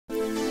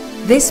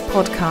This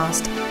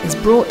podcast is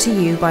brought to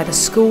you by the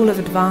School of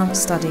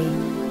Advanced Study,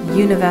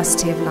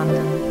 University of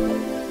London.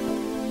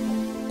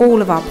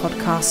 All of our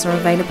podcasts are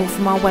available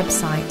from our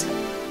website.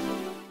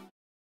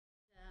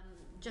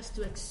 Just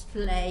to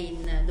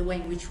explain the way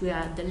in which we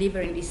are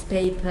delivering this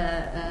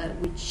paper,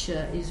 which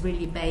is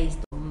really based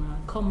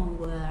on common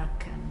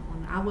work and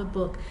on our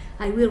book,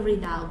 I will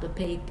read out the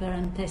paper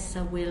and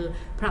Tessa will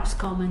perhaps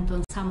comment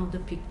on some of the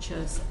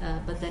pictures,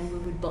 but then we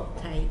will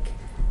both take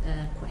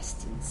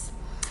questions.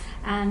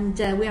 And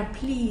we are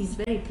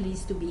very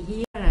pleased to be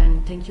here,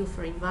 and thank you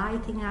for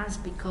inviting us,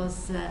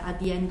 because at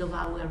the end of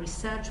our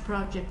research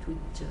project,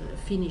 which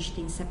finished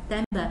in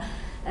September,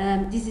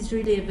 this is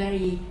really a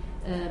very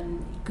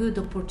good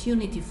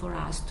opportunity for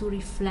us to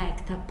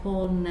reflect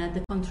upon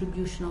the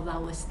contribution of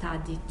our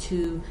study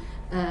to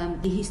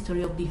the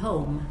history of the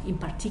home in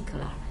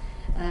particular.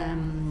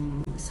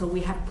 So we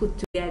have put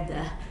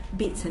together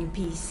bits and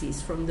pieces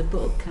from the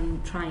book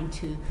and trying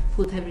to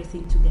put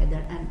everything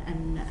together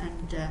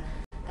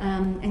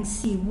and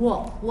see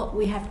what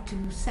we have to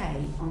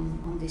say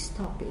on this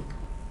topic.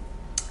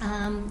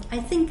 I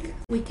think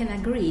we can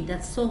agree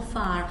that so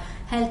far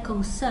health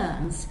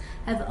concerns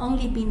have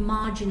only been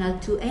marginal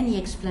to any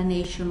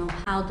explanation of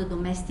how the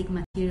domestic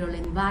material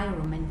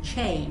environment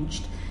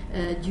changed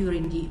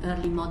during the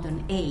early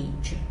modern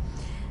age.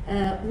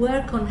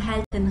 Work on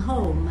health and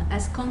home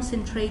has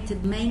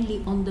concentrated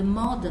mainly on the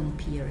modern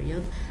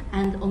period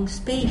and on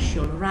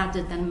spatial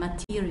rather than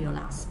material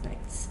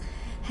aspects.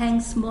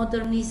 Hence,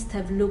 modernists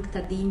have looked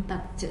at the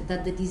impact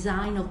that the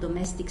design of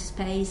domestic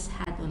space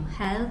had on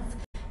health,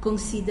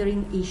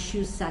 considering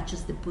issues such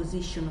as the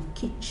position of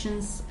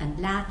kitchens and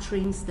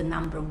latrines, the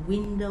number of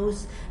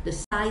windows, the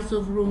size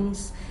of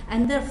rooms,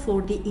 and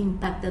therefore the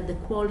impact that the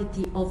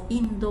quality of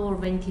indoor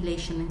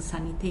ventilation and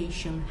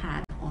sanitation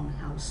had on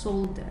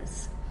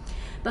householders.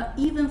 But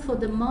even for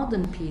the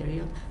modern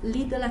period,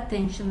 little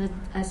attention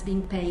has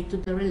been paid to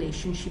the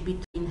relationship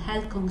between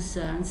health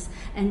concerns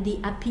and the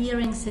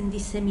appearance and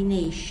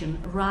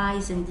dissemination,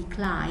 rise and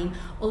decline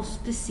of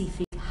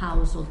specific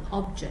household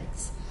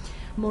objects.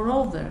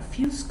 Moreover,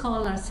 few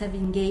scholars have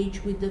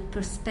engaged with the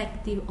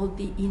perspective of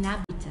the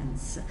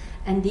inhabitants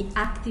and the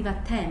active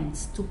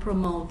attempts to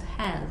promote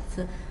health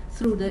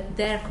through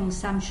their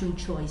consumption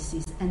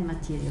choices and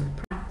material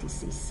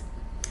practices.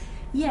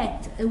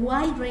 Yet, a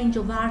wide range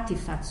of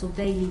artifacts of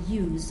daily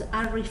use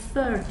are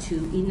referred to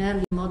in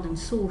early modern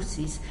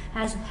sources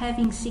as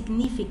having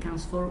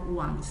significance for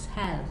one's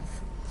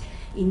health.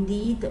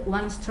 Indeed,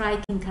 one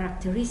striking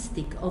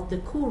characteristic of the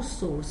core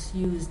source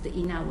used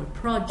in our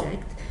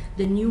project,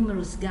 the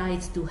numerous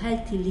guides to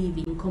healthy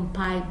living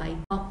compiled by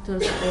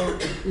doctors or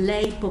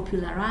lay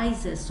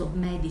popularizers of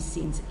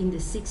medicines in the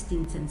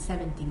 16th and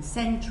 17th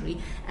century,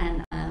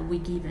 and we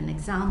give an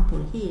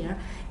example here,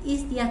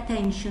 is the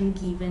attention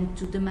given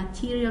to the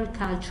material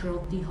culture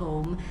of the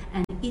home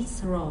and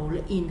its role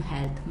in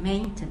health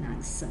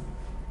maintenance.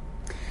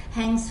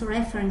 Hence,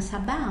 reference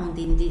abound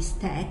in these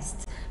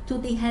texts to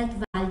the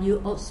health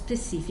value of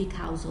specific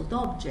household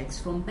objects,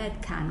 from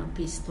bed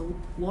canopies to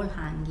wall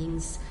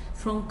hangings,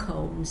 from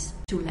combs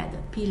to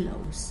leather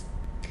pillows.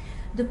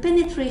 The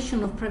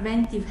penetration of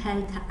preventive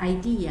health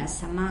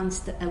ideas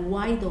amongst a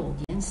wide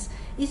audience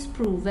is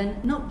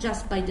proven not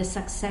just by the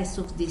success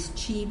of these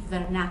cheap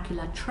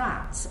vernacular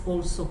tracts,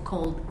 also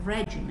called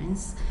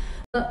regimens,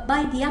 but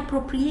by the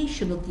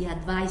appropriation of the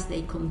advice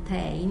they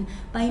contain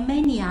by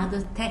many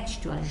other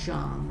textual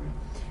genres: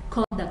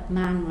 conduct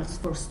manuals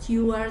for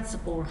stewards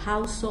or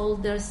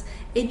householders,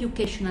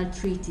 educational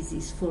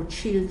treatises for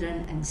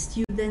children and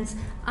students,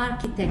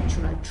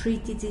 architectural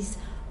treatises.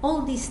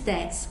 All these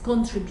texts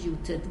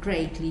contributed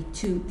greatly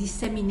to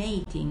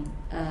disseminating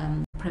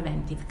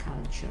preventive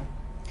culture.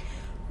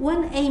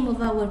 One aim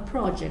of our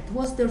project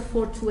was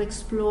therefore to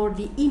explore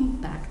the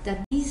impact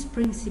that these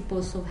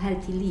principles of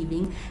healthy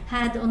living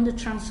had on the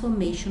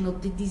transformation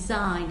of the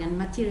design and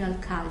material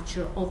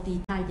culture of the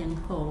Italian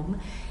home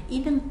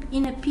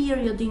in a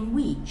period in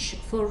which,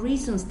 for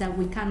reasons that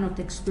we cannot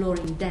explore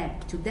in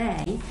depth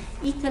today,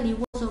 Italy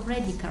was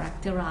already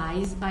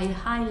characterized by a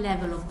high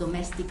level of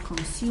domestic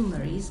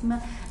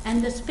consumerism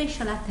and a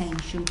special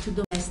attention to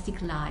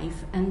domestic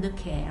life and the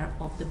care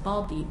of the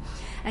body.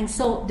 And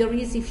so there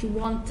is, if you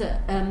want,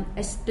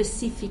 a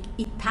specific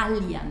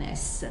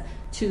Italianness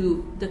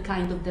to the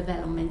kind of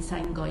developments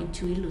I'm going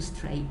to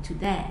illustrate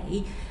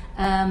today,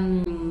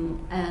 and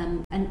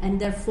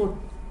therefore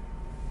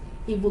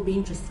it will be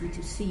interesting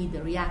to see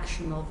the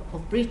reaction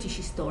of British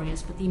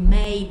historians, but it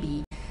may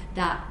be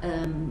that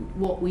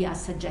what we are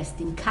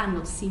suggesting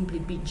cannot simply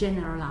be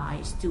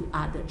generalized to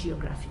other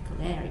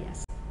geographical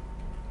areas.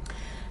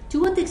 To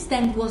what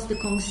extent was the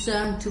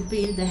concern to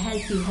build a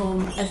healthy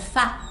home a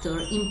factor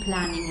in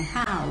planning a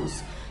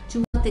house?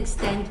 To what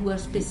extent were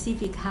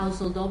specific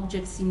household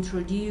objects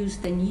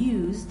introduced and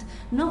used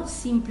not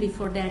simply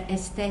for their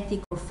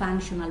aesthetic or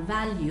functional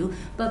value,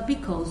 but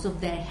because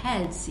of their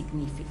health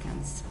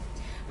significance?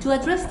 To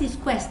address these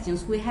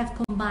questions, we have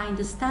combined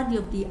the study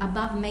of the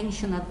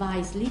above-mentioned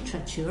advice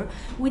literature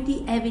with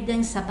the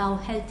evidence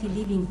about healthy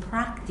living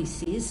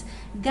practices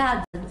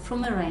gathered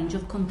from a range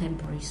of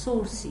contemporary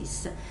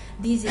sources.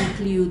 These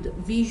include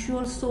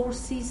visual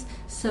sources,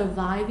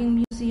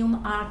 surviving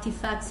museum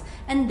artifacts,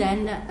 and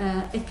then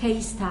a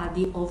case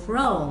study of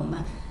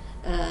Rome.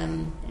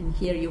 And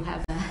here you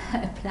have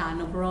a plan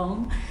of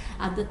Rome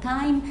at the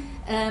time.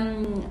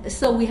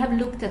 So we have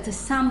looked at a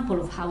sample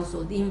of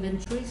household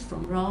inventories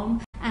from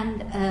Rome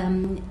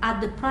and at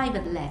the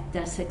private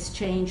letters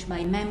exchanged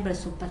by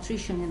members of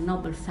patrician and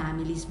noble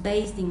families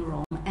based in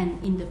Rome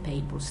and in the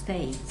Papal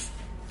States.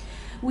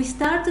 We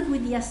started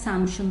with the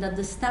assumption that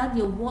the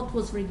study of what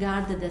was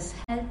regarded as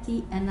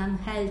healthy and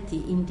unhealthy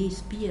in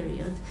this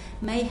period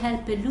may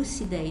help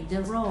elucidate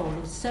the role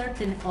of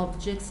certain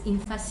objects in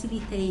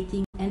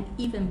facilitating and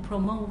even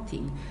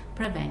promoting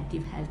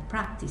preventive health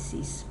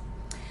practices.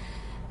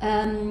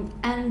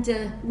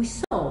 We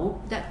saw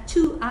that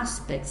two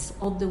aspects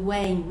of the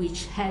way in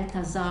which health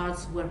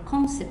hazards were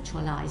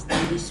conceptualized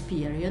in this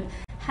period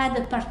had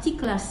a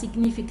particular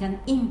significant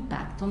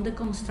impact on the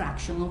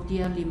construction of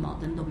the early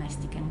modern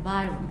domestic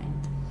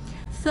environment.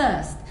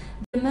 First,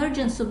 the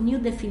emergence of new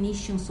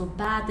definitions of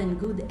bad and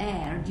good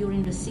air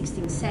during the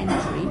 16th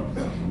century,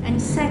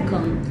 and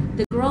second,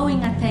 the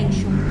growing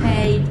attention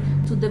paid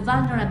to the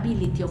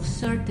vulnerability of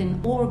certain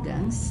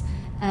organs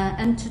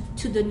and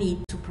to the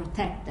need to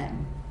protect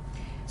them.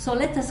 So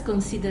let us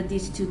consider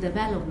these two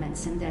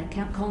developments and their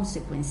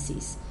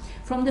consequences.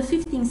 From the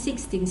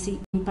 1560s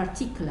in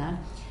particular,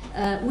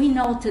 we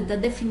noted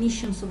that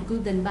definitions of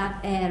good and bad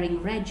air in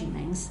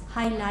regimens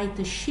highlight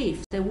a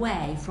shift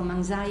away from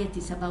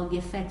anxieties about the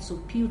effects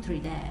of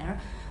putrid air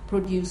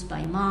produced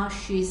by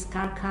marshes,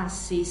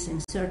 carcasses,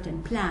 and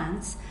certain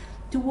plants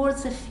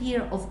towards a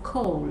fear of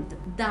cold,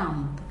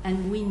 damp,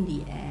 and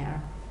windy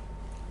air.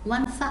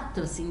 One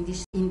factor in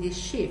this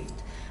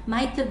shift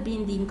might have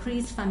been the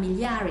increased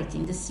familiarity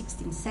in the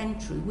 16th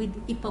century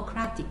with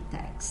Hippocratic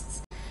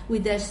texts,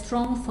 with their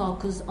strong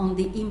focus on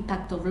the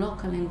impact of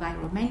local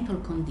environmental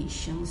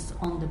conditions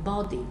on the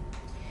body.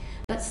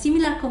 But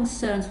similar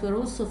concerns were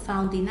also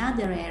found in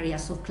other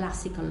areas of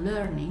classical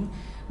learning,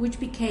 which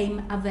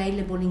became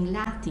available in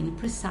Latin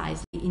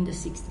precisely in the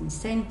 16th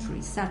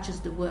century, such as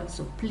the works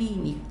of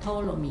Pliny,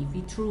 Ptolemy,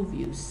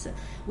 Vitruvius,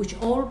 which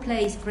all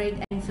place great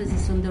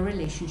emphasis on the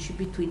relationship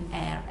between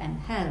air and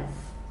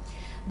health.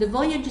 The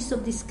voyages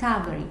of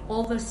discovery,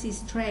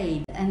 overseas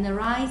trade, and a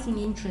rising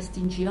interest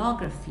in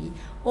geography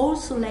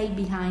also lay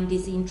behind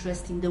this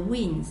interest in the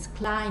winds,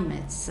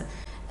 climates,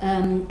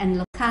 and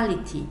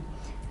locality.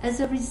 As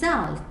a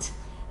result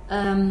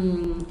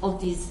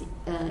of this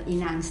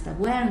enhanced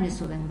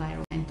awareness of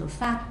environmental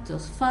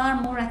factors,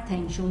 far more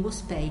attention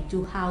was paid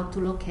to how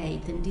to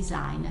locate and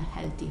design a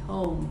healthy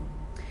home.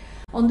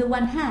 On the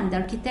one hand,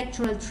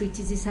 architectural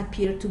treatises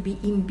appear to be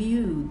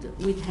imbued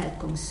with health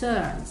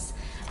concerns.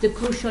 The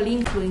crucial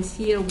influence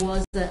here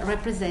was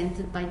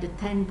represented by the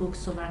 10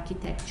 books of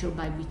architecture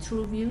by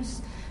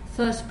Vitruvius,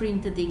 first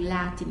printed in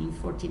Latin in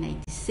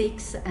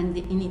 1486 and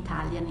in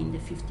Italian in the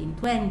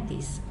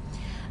 1520s.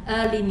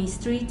 Early in his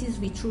treatise,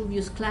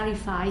 Vitruvius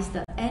clarifies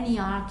that any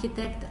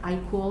architect, I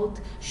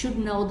quote, should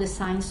know the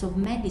science of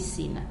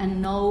medicine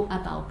and know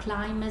about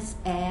climates,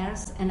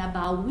 airs, and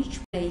about which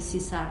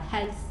places are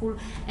healthful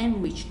and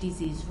which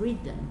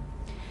disease-ridden.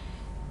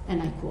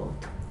 And I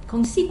quote,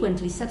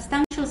 consequently,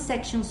 substantial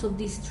sections of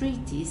this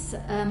treatise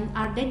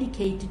are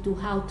dedicated to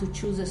how to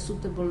choose a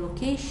suitable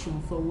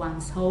location for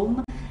one's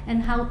home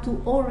and how to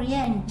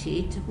orient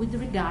it with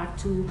regard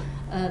to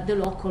the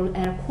local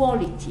air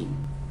quality,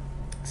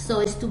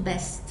 so as to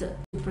best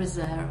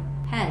preserve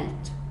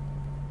health.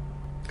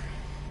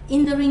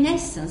 In the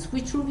Renaissance,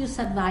 Vitruvius'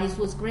 advice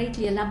was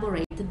greatly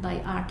elaborated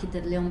by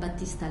architect Leon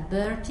Battista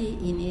Alberti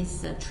in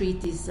his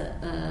treatise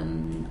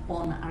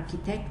on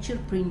architecture,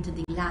 printed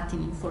in Latin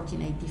in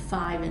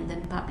 1485 and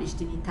then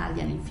published in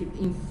Italian in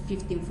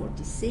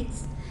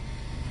 1546.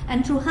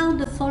 And throughout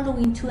the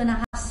following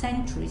 2.5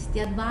 centuries,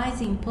 the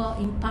advice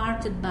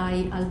imparted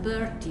by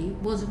Alberti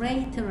was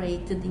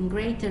reiterated in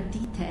greater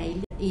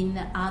detail in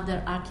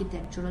other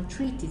architectural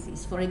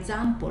treatises. For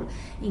example,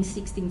 in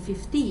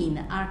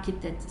 1615,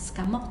 architect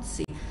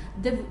Scamozzi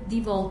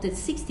devoted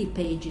 60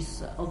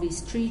 pages of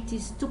his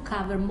treatise to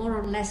cover more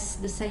or less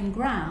the same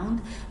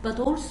ground, but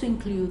also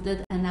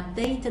included an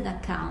updated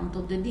account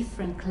of the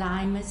different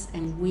climates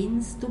and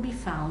winds to be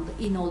found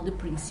in all the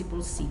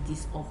principal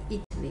cities of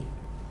Italy.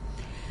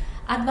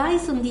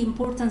 Advice on the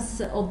importance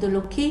of the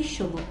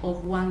location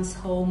of one's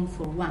home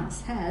for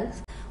one's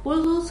health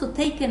was also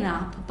taken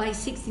up by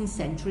 16th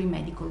century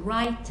medical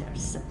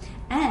writers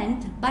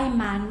and by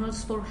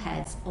manuals for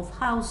heads of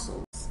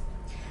households.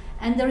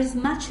 And there is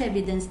much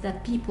evidence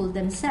that people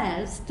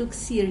themselves took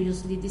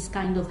seriously this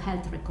kind of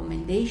health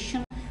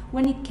recommendation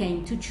when it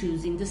came to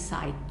choosing the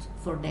site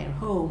for their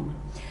home.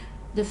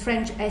 The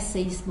French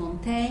essayist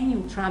Montaigne,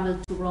 who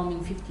travelled to Rome in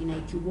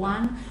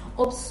 1581,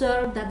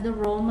 observed that the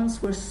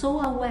Romans were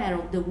so aware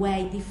of the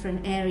way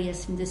different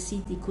areas in the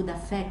city could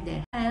affect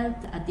their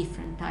health at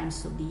different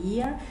times of the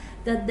year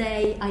that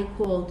they, I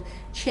quote,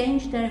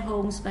 changed their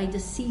homes by the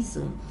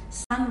season,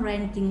 some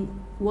renting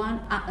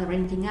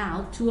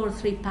out 2 or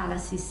 3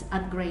 palaces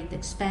at great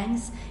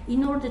expense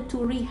in order to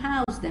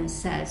rehouse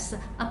themselves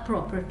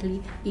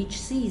appropriately each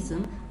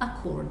season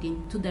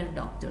according to their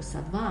doctor's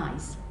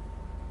advice.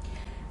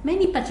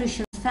 Many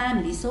patrician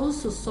families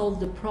also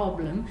solved the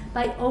problem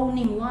by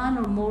owning 1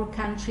 or more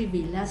country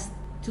villas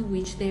to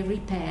which they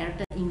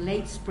repaired in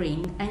late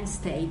spring and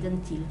stayed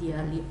until the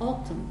early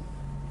autumn.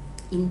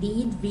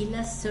 Indeed,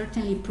 villas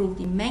certainly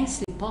proved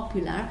immensely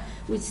popular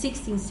with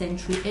 16th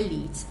century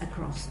elites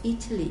across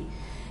Italy.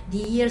 The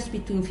years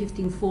between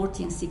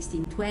 1540 and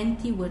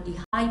 1620 were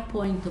the high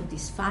point of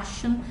this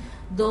fashion.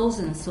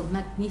 Dozens of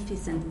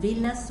magnificent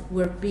villas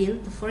were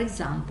built, for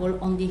example,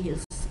 on the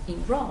hills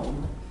in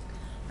Rome.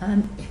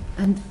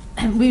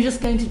 And we're just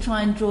going to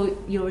try and draw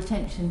your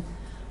attention,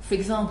 for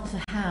example,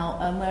 to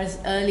how, whereas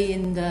early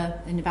in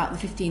about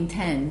the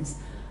 1510s,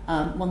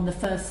 one of the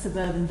first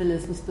suburban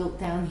villas was built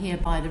down here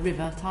by the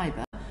river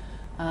Tiber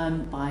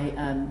by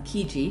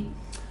Chigi,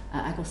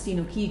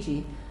 Agostino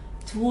Chigi.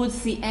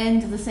 Towards the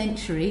end of the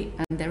century,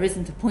 and there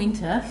isn't a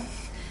pointer,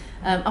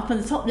 up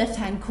on the top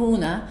left-hand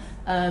corner,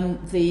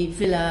 the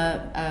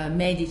Villa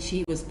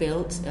Medici was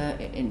built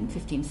in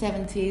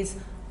 1570s.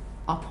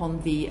 Up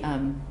on the,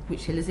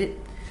 which hill is it?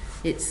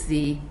 It's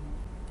the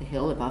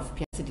hill above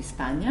Piazza di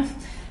Spagna.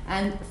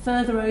 And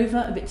further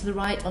over, a bit to the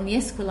right, on the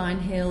Esquiline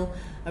Hill,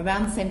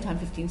 around the same time,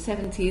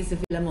 1570s, the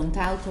Villa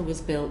Montalto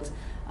was built.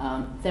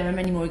 There are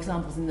many more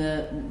examples in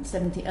the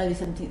early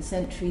 17th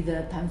century.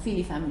 The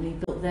Pamphili family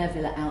built their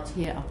villa out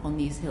here up on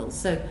these hills.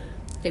 So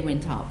they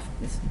went up.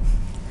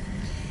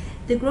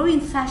 The growing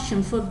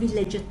fashion for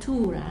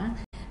villeggiatura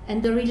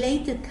and the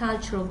related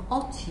culture of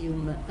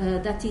otium,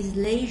 that is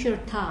leisure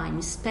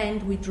time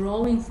spent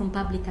withdrawing from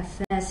public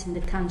affairs in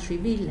the country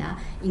villa,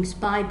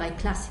 inspired by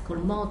classical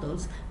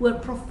models, were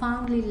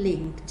profoundly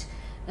linked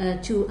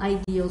to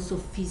ideals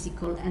of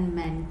physical and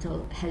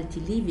mental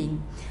healthy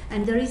living.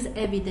 And there is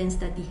evidence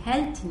that the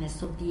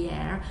healthiness of the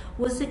air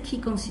was a key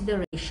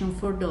consideration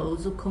for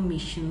those who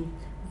commissioned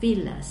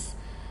villas.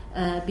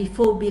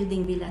 Before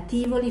building Villa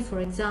Tivoli, for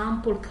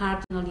example,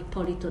 Cardinal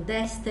Ippolito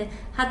d'Este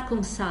had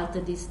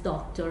consulted his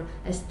doctor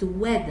as to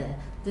whether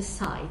the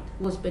site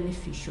was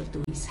beneficial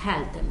to his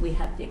health. And we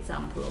have the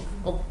example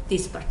of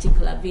this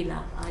particular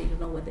villa. I don't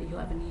know whether you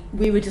have any...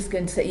 We were just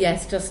going to say,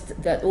 yes,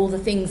 just that all the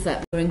things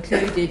that were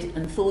included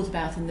and thought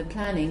about in the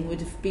planning would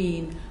have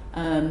been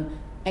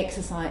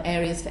exercise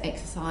areas for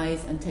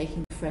exercise and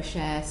taking fresh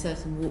air,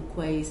 certain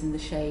walkways in the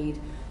shade,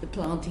 the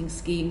planting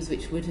schemes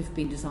which would have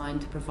been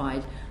designed to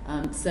provide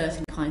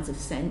certain kinds of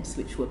scents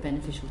which were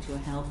beneficial to your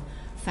health,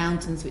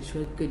 fountains which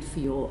were good for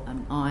your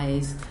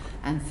eyes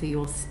and for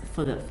your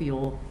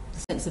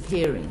sense of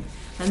hearing,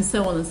 and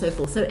so on and so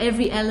forth. So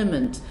every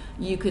element,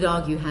 you could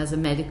argue, has a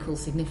medical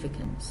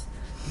significance.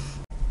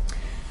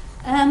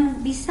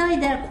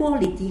 Beside their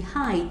quality,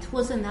 height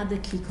was another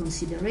key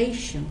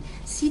consideration.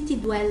 City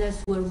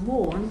dwellers were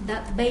warned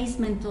that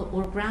basement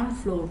or ground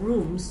floor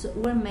rooms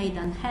were made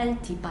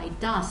unhealthy by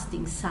dust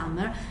in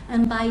summer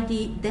and by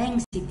the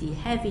density,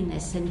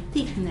 heaviness and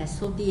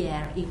thickness of the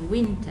air in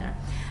winter.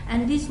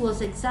 And this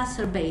was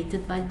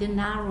exacerbated by the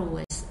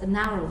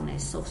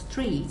narrowness of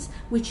streets,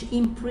 which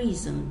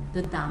imprisoned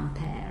the damp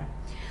air.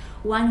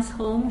 One's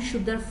home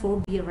should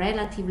therefore be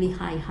relatively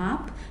high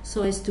up,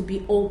 so as to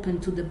be open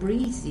to the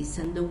breezes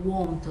and the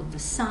warmth of the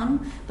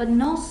sun, but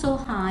not so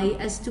high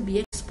as to be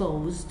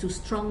exposed to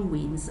strong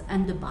winds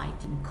and the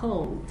biting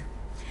cold.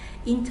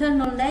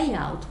 Internal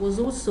layout was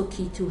also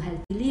key to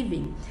healthy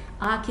living.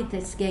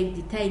 Architects gave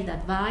detailed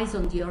advice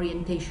on the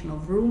orientation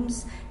of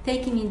rooms,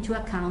 taking into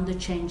account the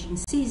changing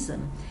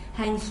season.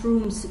 Hence,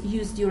 rooms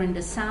used during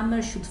the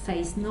summer should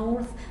face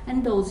north,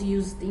 and those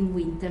used in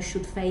winter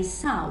should face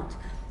south.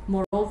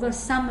 Moreover,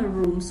 summer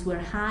rooms were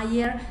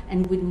higher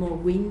and with more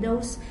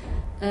windows,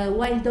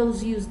 while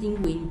those used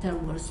in winter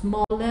were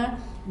smaller,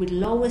 with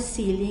lower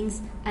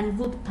ceilings and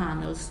wood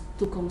panels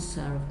to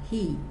conserve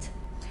heat.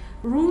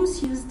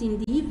 Rooms used in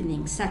the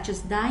evening, such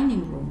as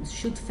dining rooms,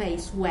 should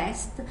face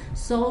west,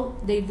 so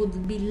they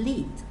would be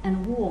lit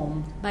and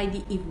warmed by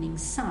the evening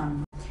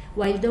sun,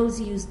 while those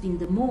used in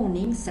the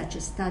morning, such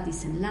as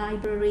studies and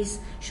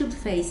libraries, should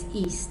face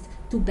east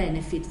to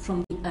benefit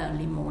from the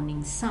early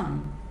morning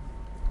sun.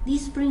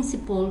 These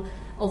principles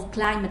of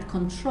climate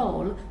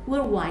control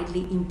were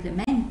widely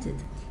implemented.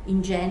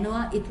 In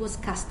Genoa, it was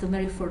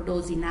customary for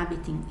those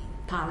inhabiting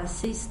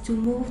palaces to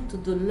move to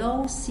the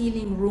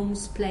low-ceiling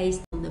rooms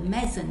placed on the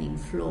mezzanine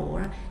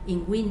floor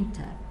in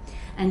winter.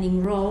 And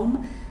in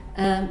Rome,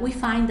 we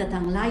find that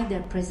unlike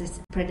their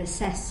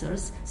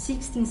predecessors,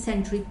 16th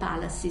century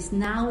palaces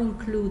now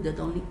included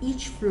on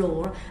each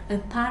floor a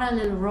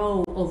parallel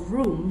row of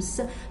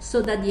rooms,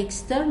 so that the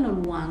external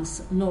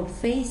ones,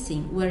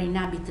 north-facing, were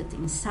inhabited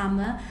in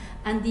summer,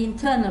 and the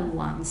internal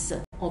ones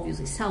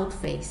obviously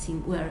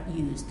south-facing, were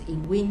used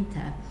in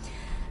winter.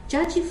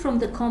 Judging from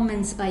the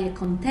comments by a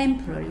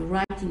contemporary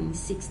writing in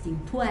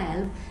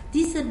 1612,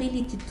 this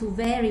ability to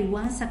vary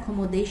one's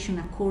accommodation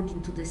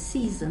according to the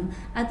season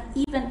had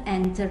even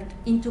entered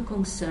into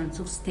concerns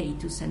of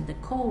status and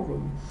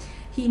decorum.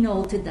 He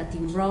noted that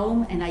in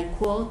Rome, and I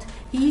quote,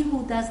 "He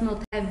who does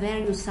not have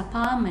various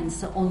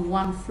apartments on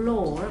one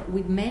floor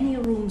with many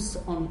rooms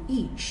on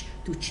each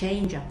to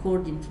change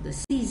according to the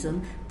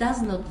season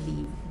does not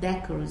live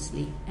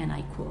decorously," and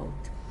I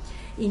quote.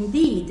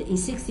 Indeed, in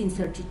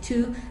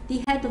 1632,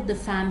 the head of the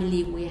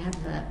family we have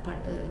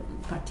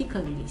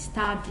particularly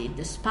studied,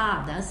 the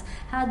Spadas,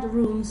 had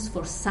rooms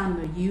for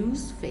summer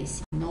use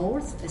facing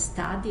north, a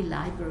study,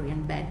 library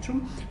and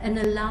bedroom, and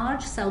a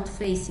large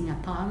south-facing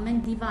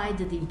apartment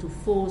divided into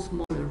 4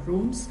 smaller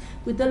rooms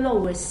with the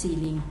lower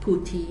ceiling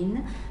put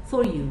in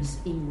for use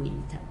in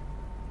winter.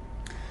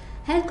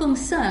 Health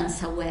concerns,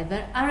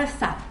 however, are a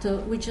factor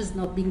which has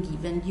not been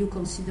given due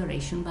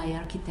consideration by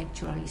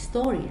architectural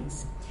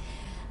historians,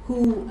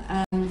 who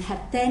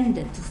have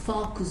tended to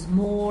focus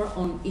more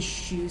on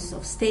issues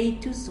of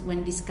status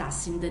when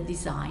discussing the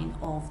design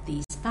of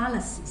these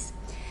palaces.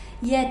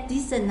 Yet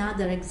these and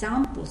other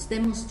examples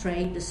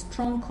demonstrate the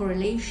strong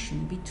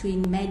correlation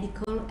between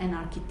medical and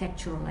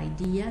architectural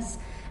ideas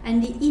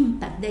and the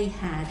impact they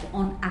had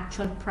on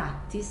actual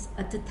practice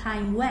at a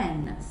time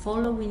when,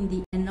 following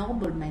the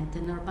ennoblement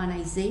and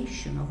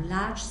urbanization of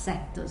large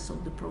sectors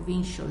of the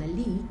provincial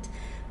elite,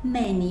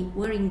 many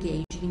were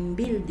engaged in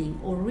building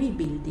or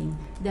rebuilding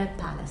their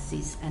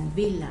palaces and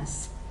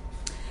villas.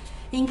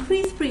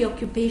 Increased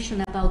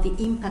preoccupation about the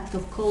impact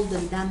of cold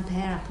and damp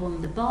air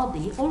upon the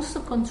body also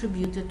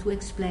contributed to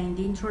explain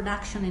the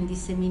introduction and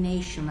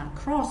dissemination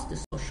across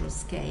the social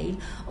scale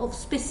of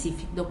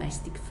specific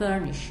domestic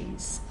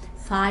furnishings.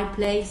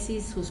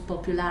 Fireplaces, whose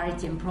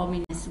popularity and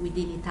prominence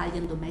within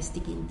Italian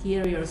domestic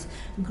interiors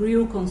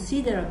grew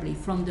considerably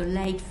from the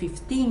late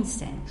 15th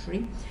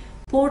century,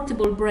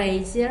 portable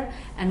brazier,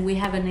 and we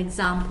have an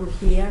example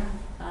here,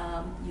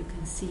 you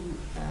can see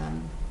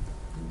on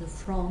the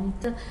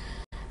front,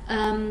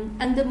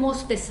 and the more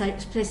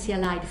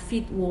specialized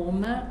feet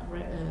warmer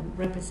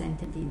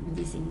represented in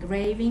this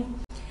engraving,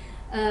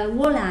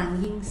 wall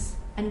hangings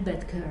and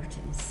bed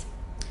curtains.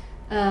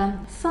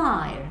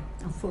 Fire,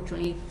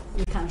 unfortunately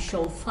we can't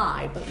show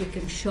fire, but we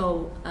can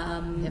show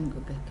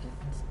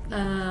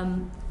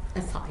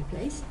a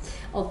fireplace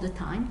of the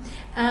time.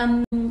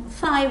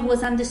 Fire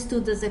was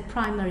understood as a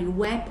primary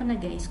weapon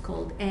against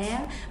cold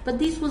air, but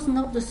this was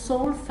not the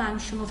sole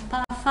function of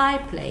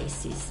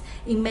fireplaces.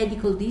 In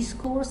medical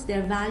discourse,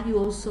 their value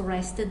also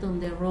rested on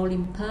their role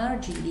in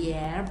purging the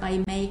air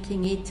by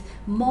making it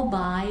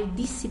mobile,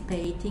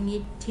 dissipating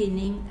it,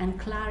 thinning and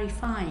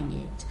clarifying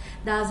it,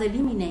 thus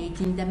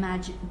eliminating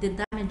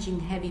the damaging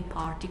heavy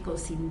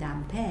particles in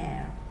damp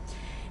air.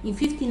 In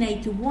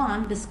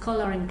 1581, the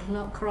scholar and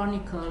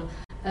chronicle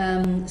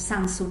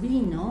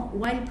Sansovino,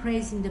 while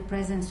praising the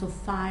presence of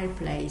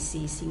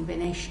fireplaces in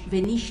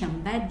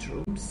Venetian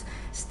bedrooms,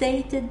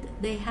 stated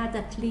they had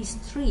at least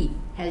 3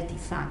 healthy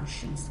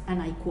functions,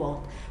 and I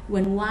quote,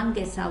 "When one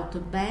gets out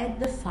of bed,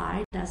 the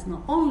fire does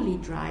not only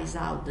dries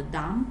out the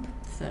damp,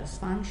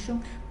 first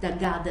function, that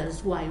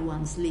gathers while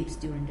one sleeps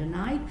during the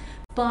night,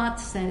 but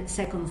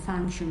second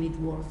function, it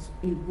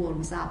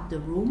warms up the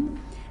room,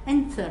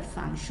 and third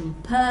function,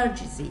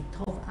 purges it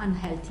of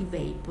unhealthy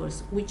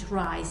vapors which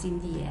rise in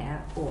the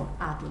air or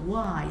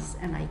otherwise,"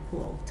 and I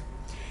quote.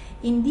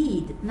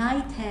 Indeed,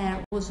 night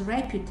air was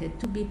reputed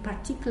to be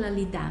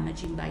particularly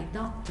damaging by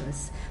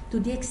doctors, to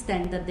the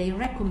extent that they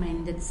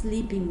recommended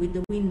sleeping with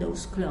the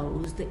windows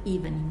closed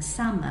even in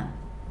summer.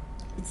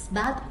 Its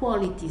bad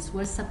qualities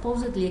were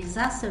supposedly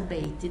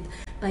exacerbated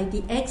by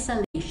the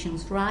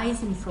exhalations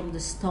rising from the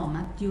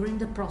stomach during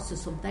the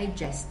process of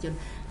digestion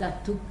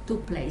that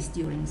took place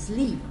during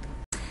sleep.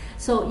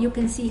 So you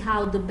can see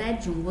how the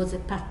bedroom was a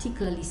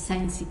particularly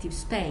sensitive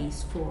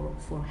space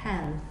for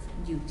health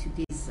due to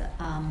these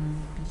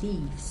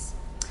beliefs.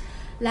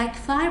 Like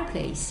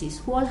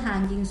fireplaces, wall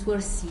hangings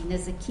were seen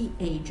as a key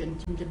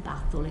agent in the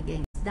battle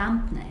against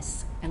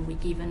dampness, and we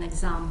give an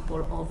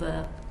example of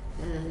a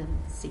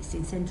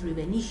 16th century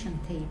Venetian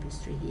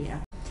tapestry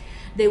here.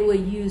 They were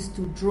used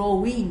to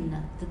draw in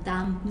the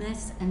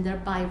dampness and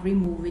thereby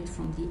remove it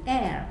from the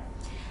air.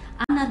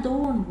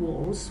 Unadorned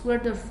walls were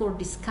therefore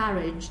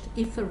discouraged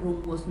if a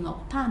room was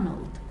not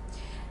panelled,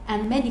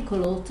 and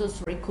medical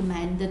authors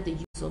recommended the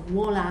use of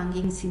wall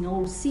hangings in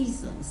all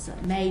seasons,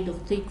 made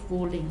of thick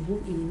wool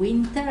in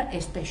winter,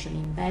 especially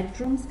in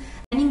bedrooms,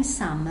 and in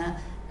summer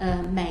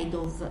made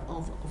of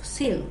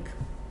silk.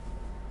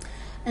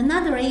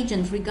 Another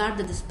agent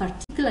regarded as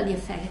particularly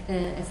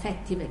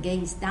effective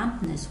against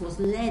dampness was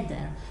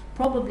leather,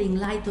 probably in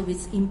light of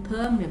its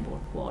impermeable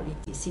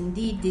qualities.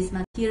 Indeed, this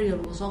material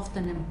was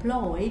often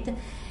employed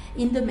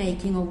in the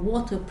making of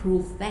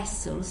waterproof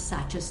vessels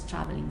such as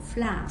traveling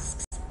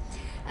flasks.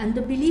 And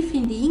the belief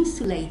in the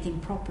insulating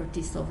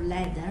properties of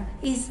leather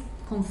is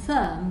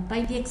confirmed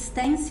by the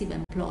extensive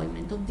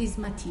employment of this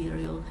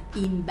material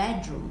in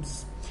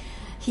bedrooms.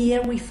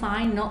 Here we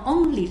find not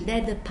only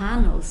leather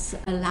panels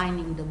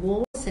lining the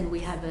walls, and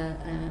we have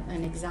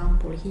an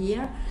example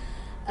here,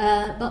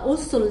 but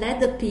also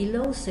leather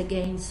pillows,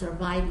 again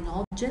surviving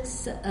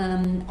objects,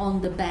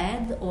 on the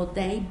bed or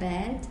day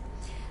bed,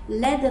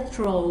 leather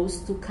throws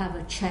to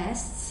cover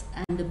chests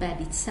and the bed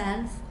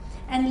itself,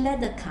 and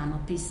leather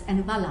canopies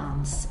and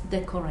valance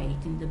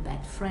decorating the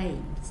bed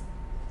frames.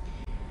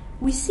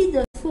 We see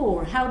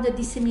therefore how the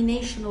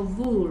dissemination of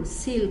wool,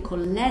 silk or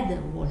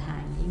leather wall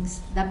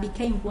hangings that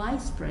became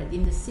widespread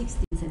in the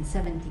 16th and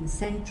 17th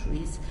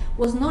centuries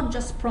was not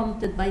just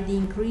prompted by the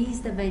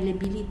increased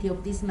availability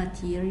of this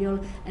material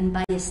and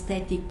by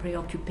aesthetic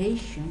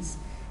preoccupations.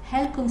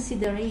 Health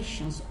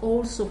considerations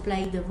also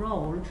played a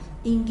role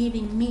in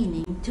giving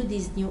meaning to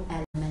this new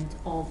element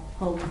of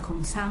home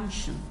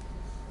consumption.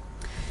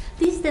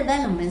 These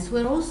developments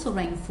were also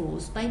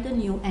reinforced by the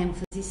new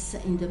emphasis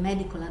in the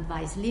medical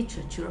advice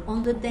literature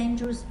on the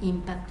dangerous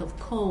impact of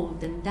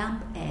cold and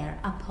damp air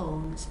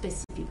upon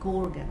specific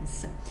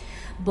organs.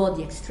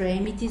 Body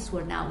extremities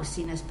were now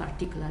seen as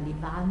particularly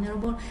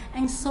vulnerable,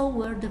 and so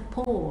were the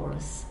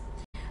pores.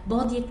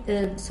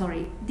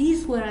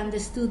 These were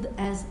understood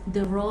as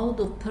the road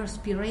of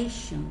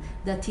perspiration,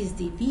 that is,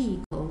 the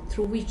vehicle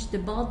through which the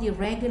body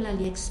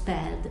regularly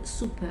expelled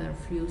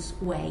superfluous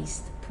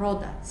waste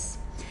products.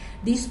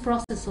 This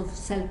process of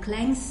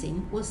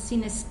self-cleansing was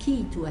seen as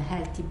key to a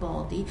healthy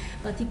body,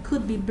 but it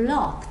could be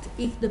blocked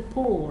if the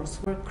pores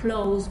were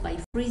closed by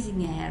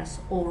freezing airs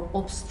or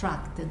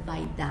obstructed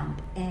by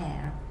damp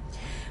air.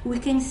 We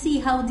can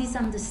see how these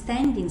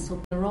understandings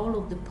of the role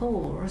of the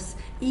pores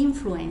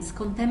influence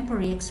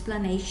contemporary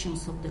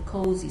explanations of the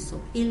causes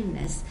of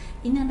illness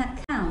in an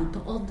account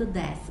of the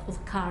death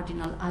of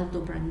Cardinal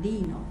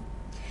Aldobrandino.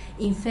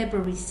 In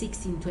February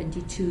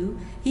 1622,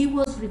 he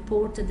was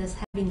reported as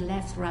having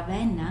left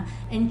Ravenna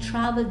and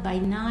traveled by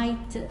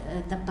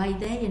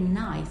day and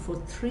night for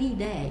 3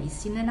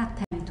 days in an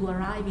attempt to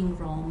arrive in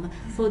Rome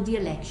for the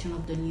election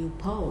of the new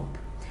pope.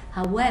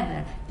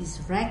 However,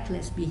 this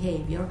reckless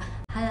behavior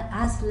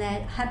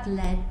had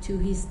led to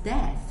his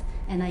death,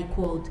 and I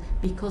quote,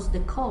 because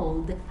the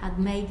cold had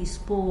made his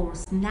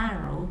pores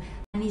narrow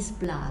and his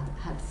blood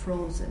had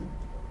frozen,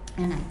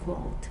 and I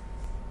quote.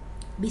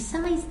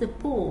 Besides the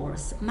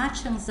pores,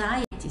 much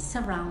anxiety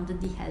surrounded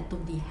the health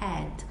of the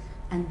head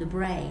and the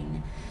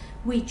brain,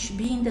 which,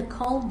 being the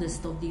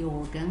coldest of the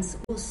organs,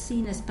 was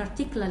seen as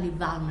particularly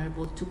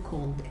vulnerable to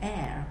cold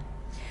air.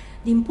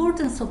 The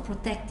importance of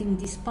protecting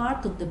this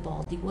part of the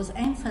body was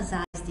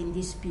emphasized in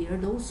this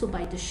period also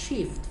by the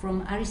shift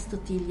from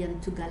Aristotelian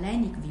to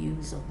Galenic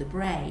views of the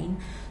brain,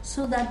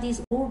 so that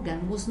this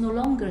organ was no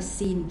longer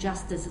seen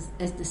just as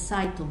the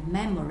site of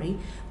memory,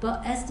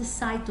 but as the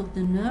site of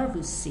the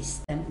nervous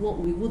system, what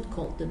we would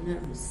call the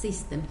nervous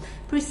system,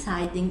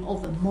 presiding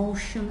over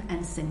motion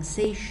and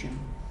sensation.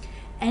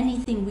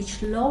 Anything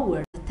which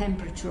lowered the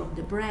temperature of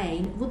the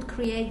brain would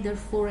create,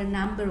 therefore, a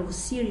number of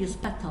serious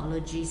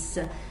pathologies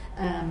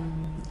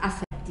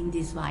affecting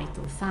these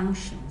vital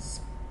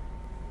functions.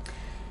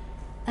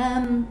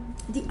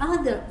 The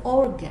other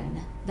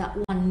organ that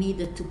one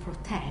needed to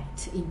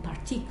protect in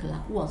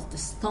particular was the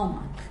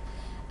stomach,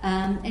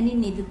 and it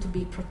needed to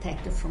be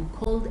protected from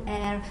cold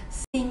air,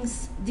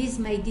 since this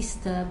may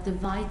disturb the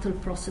vital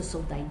process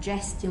of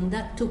digestion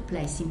that took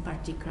place in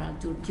particular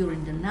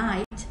during the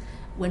night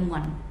when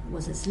one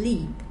was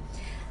asleep.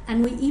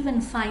 And we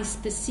even find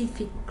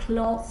specific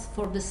cloths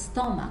for the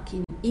stomach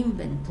in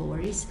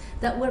inventories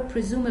that were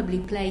presumably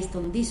placed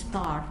on this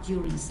part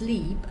during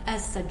sleep,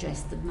 as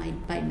suggested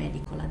by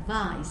medical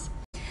advice.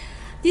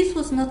 This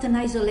was not an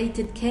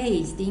isolated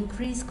case. The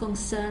increased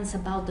concerns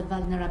about the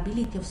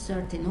vulnerability of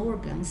certain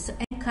organs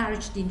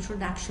encouraged the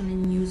introduction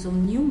and use of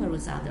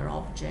numerous other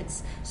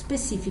objects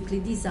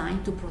specifically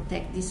designed to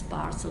protect these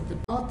parts of the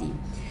body.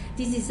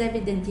 This is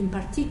evident in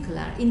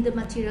particular in the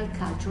material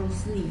culture of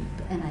sleep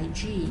and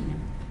hygiene.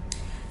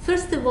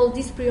 First of all,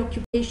 these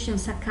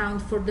preoccupations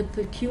account for the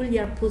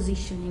peculiar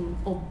positioning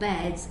of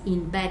beds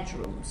in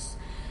bedrooms.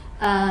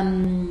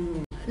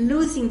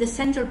 Losing the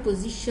central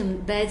position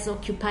beds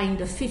occupy in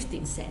the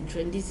 15th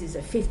century, and this is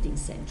a 15th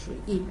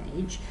century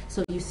image,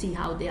 so you see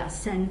how they are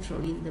central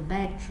in the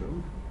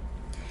bedroom.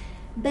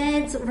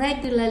 Beds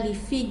regularly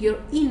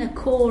figure in a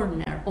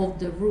corner of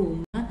the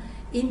room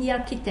in the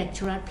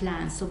architectural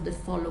plans of the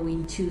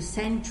following 2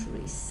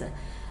 centuries.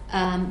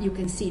 You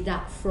can see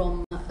that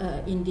from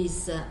in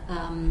this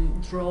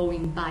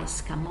drawing by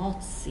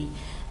Scamozzi.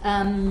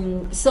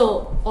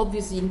 So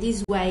obviously in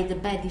this way the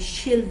bed is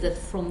shielded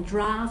from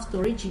drafts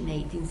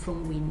originating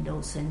from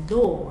windows and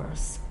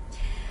doors.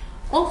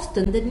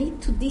 Often the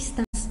need to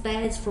distance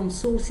beds from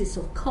sources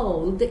of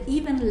cold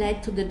even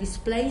led to the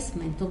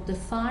displacement of the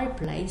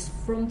fireplace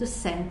from the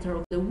center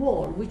of the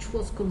wall, which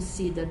was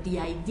considered the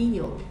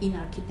ideal in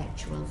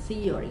architectural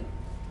theory.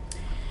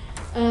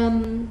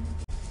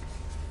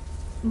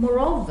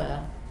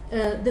 Moreover,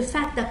 the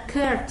fact that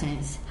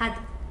curtains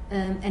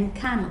and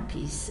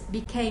canopies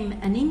became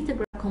an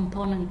integral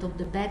component of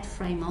the bed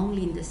frame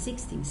only in the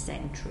 16th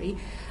century,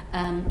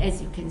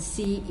 as you can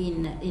see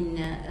in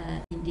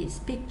this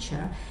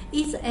picture,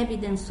 is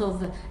evidence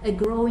of a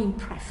growing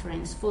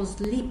preference for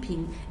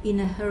sleeping in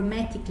a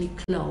hermetically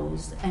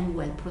closed and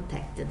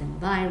well-protected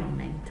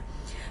environment.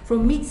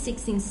 From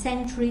mid-16th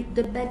century,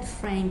 the bed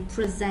frame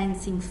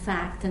presents, in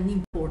fact, an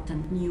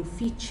important new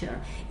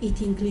feature.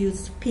 It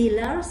includes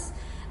pillars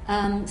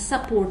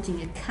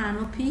supporting a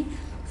canopy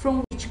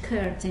from which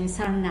curtains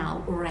are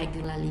now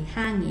regularly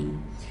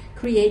hanging,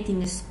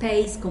 creating a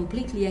space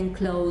completely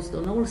enclosed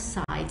on all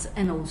sides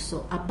and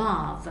also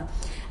above.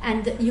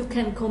 And you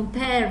can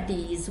compare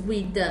these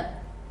with the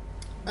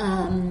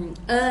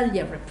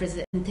earlier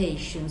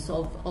representations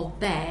of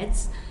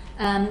beds,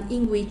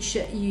 in which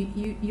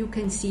you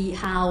can see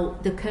how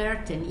the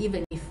curtain,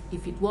 even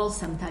if it was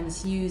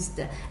sometimes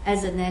used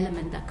as an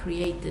element that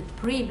created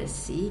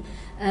privacy,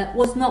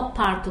 was not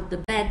part of the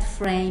bed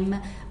frame,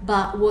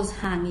 but was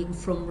hanging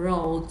from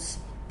rods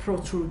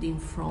protruding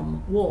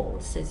from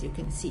walls, as you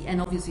can see. And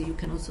obviously you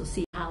can also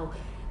see how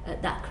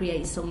that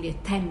creates only a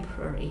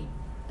temporary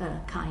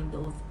kind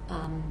of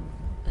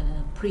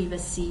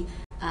privacy.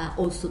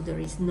 Also, there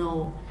is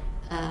no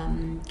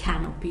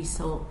canopy,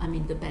 so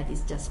the bed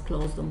is just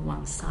closed on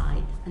one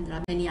side, and there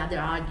are many other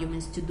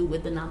arguments to do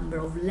with the number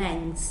of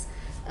lengths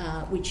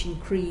which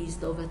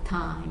increased over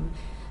time,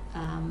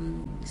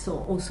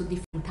 so also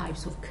different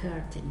types of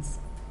curtains.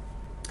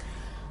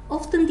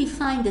 Often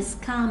defined as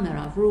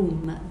camera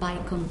room by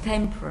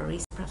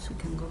contemporaries, perhaps we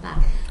can go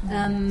back,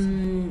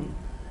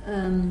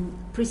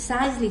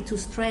 precisely to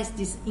stress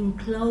this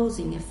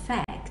enclosing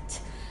effect.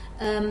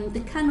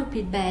 The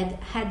canopy bed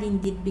had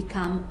indeed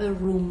become a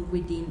room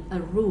within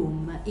a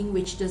room, in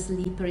which the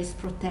sleeper is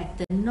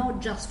protected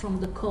not just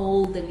from the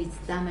cold and its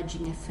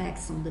damaging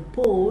effects on the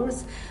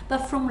pores,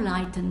 but from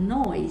light and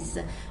noise,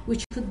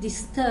 which could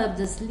disturb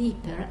the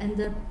sleeper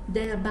and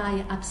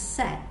thereby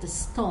upset the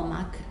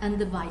stomach and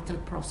the vital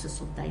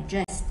process of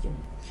digestion.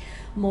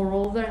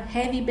 Moreover,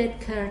 heavy bed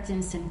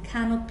curtains and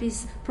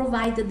canopies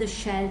provided a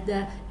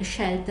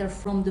shelter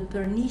from the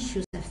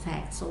pernicious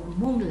effects of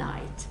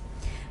moonlight.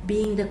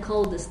 Being the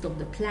coldest of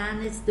the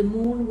planets, the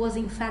moon was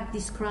in fact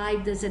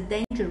described as a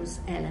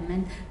dangerous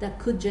element that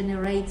could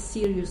generate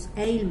serious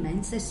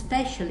ailments,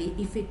 especially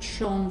if it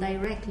shone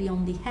directly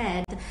on the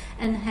head,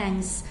 and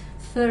hence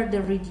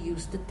further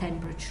reduced the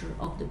temperature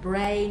of the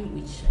brain,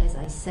 which, as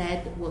I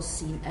said, was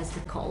seen as the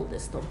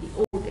coldest of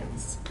the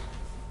organs.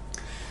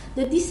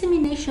 The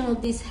dissemination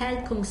of these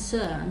health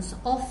concerns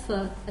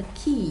offer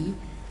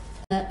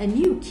a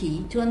new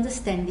key to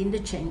understanding the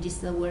changes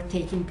that were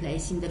taking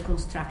place in the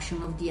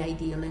construction of the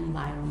ideal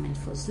environment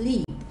for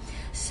sleep.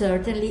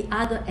 Certainly,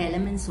 other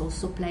elements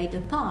also played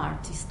a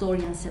part.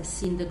 Historians have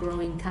seen the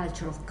growing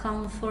culture of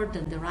comfort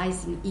and the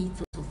rising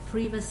ethos of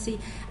privacy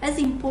as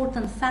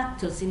important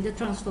factors in the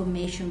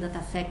transformation that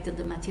affected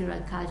the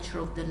material culture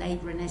of the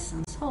late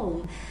Renaissance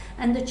home,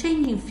 and the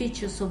changing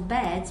features of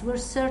beds were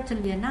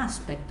certainly an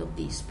aspect of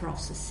these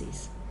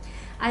processes.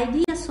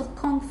 Ideas of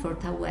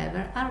comfort,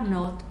 however, are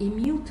not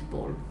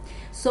immutable.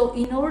 So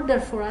in order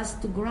for us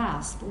to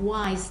grasp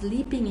why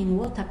sleeping in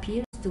what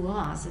appears to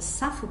us a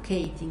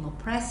suffocating,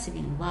 oppressive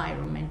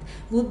environment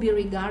would be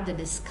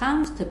regarded as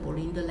comfortable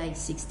in the late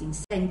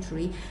 16th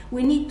century,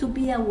 we need to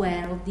be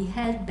aware of the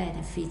health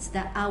benefits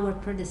that our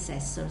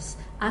predecessors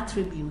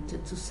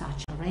attributed to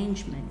such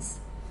arrangements.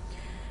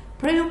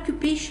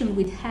 Preoccupation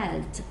with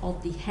health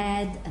of the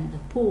head and the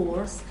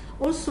pores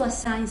also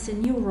assigns a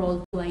new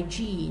role to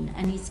hygiene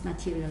and its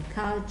material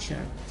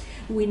culture.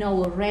 We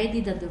know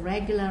already that the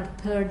regular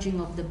purging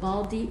of the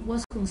body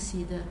was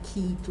considered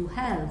key to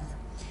health.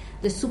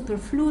 The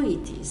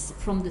superfluities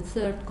from the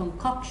third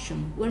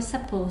concoction were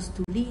supposed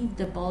to leave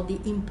the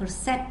body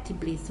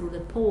imperceptibly through the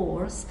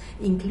pores,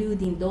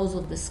 including those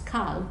of the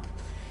scalp,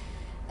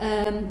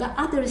 but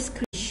other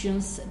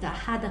excretions that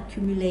had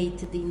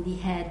accumulated in the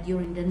head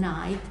during the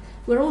night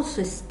were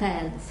also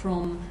expelled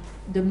from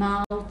the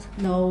mouth,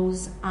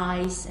 nose,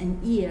 eyes, and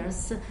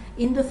ears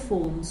in the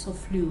forms of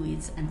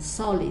fluids and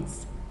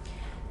solids.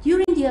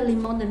 During the early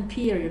modern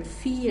period,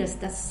 fears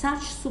that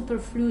such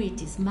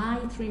superfluities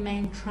might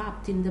remain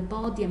trapped in the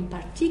body, and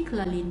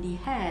particularly in the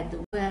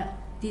head, where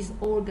these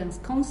organs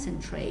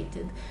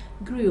concentrated,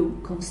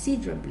 grew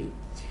considerably.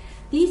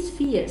 These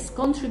fears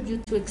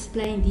contribute to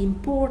explain the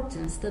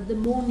importance that the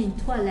morning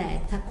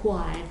toilette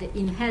acquired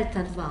in health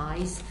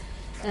advice,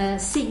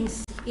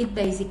 since it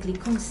basically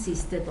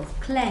consisted of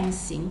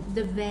cleansing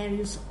the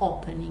various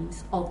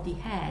openings of the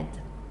head.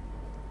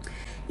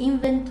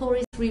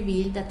 Inventories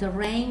revealed that a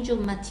range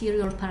of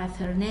material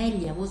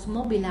paraphernalia was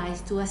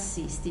mobilized to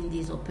assist in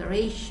these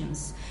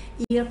operations.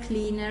 Ear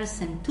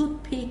cleaners and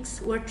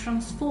toothpicks were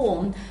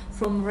transformed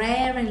from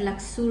rare and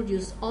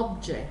luxurious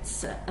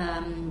objects,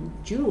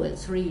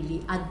 jewels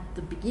really, at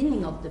the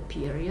beginning of the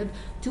period,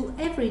 to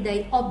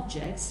everyday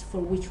objects for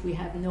which we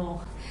have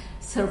no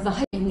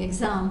surviving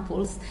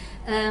examples,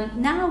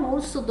 now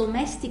also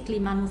domestically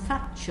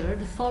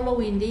manufactured,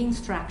 following the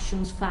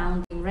instructions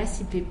found in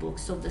recipe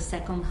books of the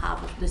second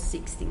half of the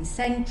 16th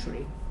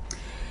century.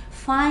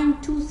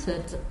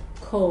 Fine-toothed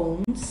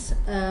cones,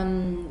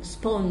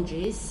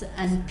 sponges,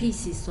 and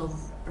pieces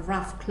of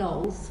rough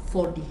cloth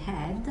for the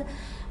head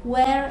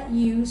were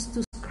used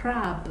to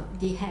scrub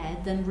the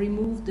head and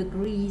remove the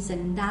grease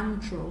and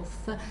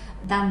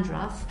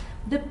dandruff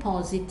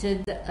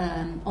deposited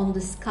on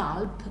the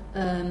scalp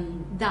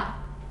that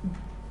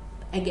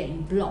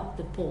again block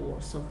the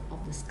pores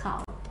of the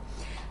scalp.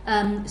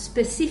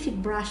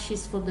 Specific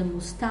brushes for the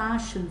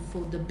moustache and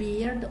for the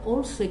beard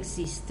also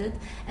existed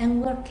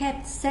and were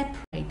kept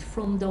separate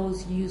from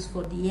those used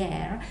for the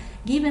hair,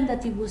 given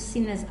that it was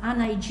seen as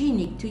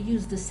unhygienic to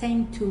use the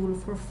same tool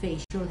for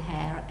facial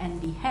hair and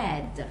the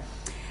head.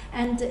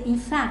 And in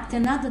fact,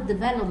 another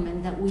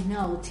development that we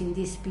note in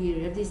this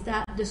period is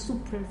that the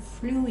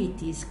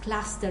superfluities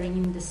clustering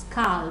in the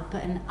scalp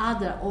and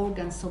other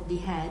organs of the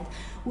head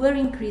were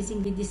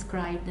increasingly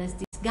described as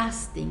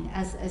disgusting,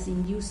 as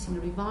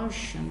inducing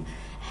revulsion.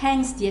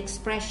 Hence the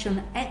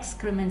expression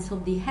excrements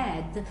of the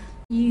head,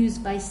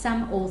 used by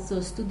some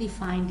authors to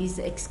define these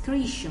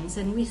excretions.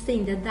 And we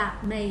think that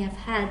that may have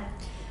had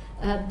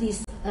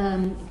this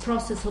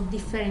process of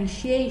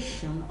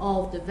differentiation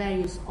of the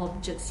various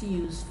objects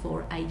used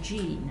for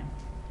hygiene.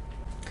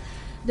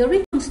 The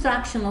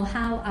reconstruction of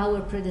how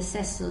our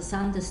predecessors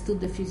understood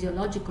the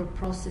physiological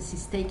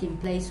processes taking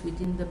place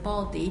within the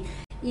body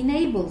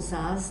enables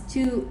us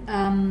to,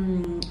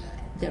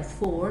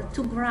 therefore,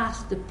 to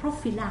grasp the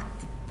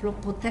prophylactic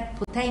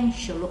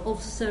potential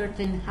of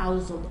certain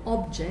household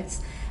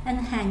objects and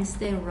hence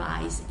their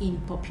rise in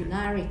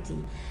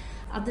popularity.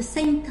 At the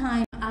same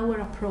time,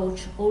 our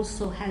approach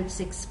also helps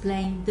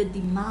explain the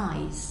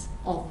demise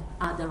of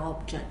other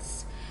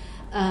objects.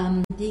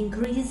 The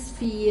increased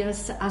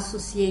fears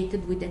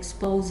associated with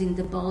exposing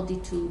the body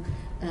to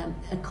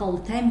a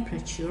cold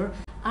temperature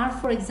are,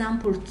 for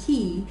example,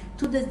 key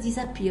to the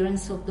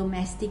disappearance of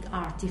domestic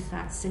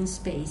artifacts and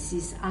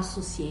spaces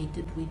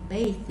associated with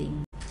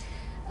bathing.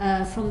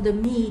 From the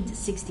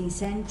mid-16th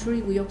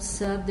century, we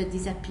observed the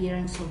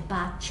disappearance of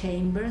bath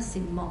chambers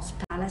in most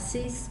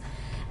palaces,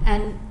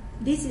 and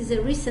this is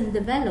a recent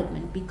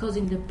development because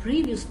in the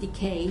previous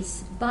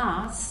decades,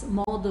 baths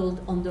modeled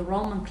on the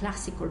Roman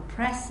classical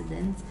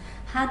precedent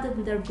had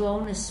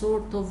undergone a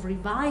sort of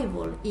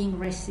revival in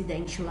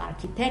residential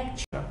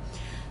architecture.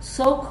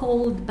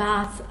 So-called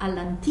baths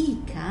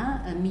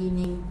all'antica,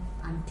 meaning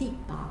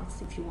antique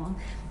baths, if you want,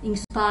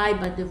 inspired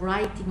by the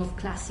writing of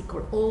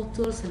classical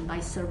authors and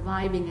by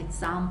surviving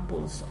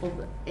examples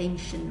of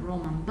ancient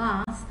Roman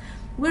baths,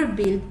 were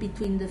built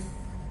between the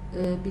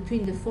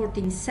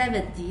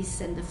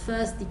 1470s and the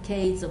first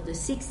decades of the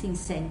 16th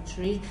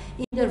century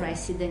in the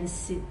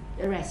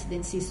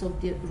residences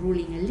of the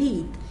ruling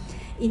elite.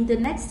 In the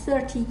next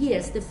 30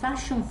 years, the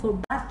fashion for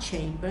bath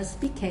chambers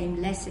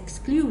became less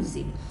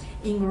exclusive.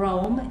 In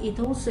Rome, it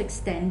also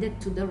extended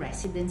to the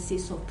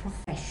residences of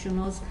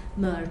professionals,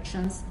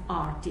 merchants,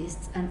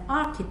 artists, and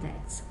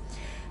architects.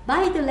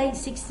 By the late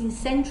 16th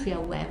century,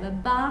 however,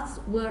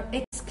 baths were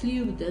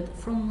excluded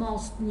from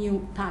most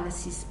new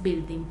palaces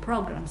building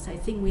programs. I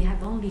think we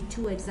have only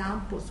 2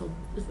 examples of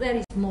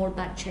very small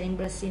bath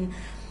chambers in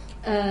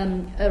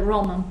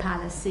Roman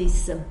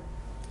palaces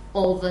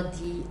over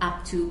the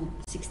up to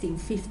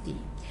 1650.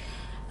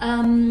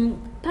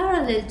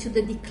 Parallel to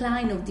the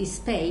decline of this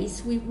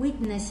space, we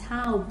witness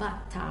how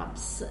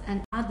bathtubs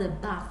and other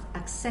bath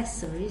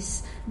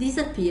accessories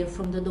disappear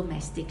from the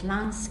domestic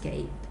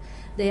landscape.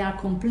 They are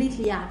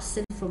completely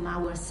absent from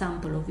our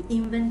sample of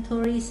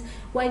inventories,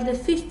 while in the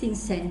 15th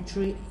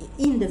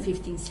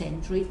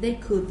century, they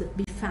could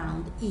be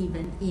found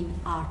even in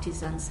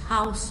artisans'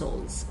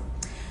 households.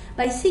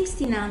 By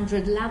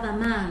 1600,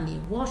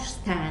 lavamani,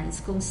 washstands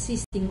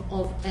consisting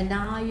of an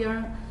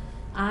iron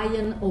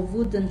or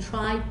wooden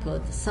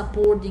tripod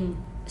supporting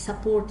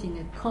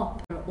a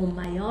copper or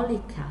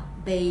maiolica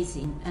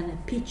basin and a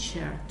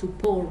pitcher to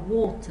pour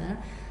water,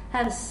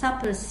 have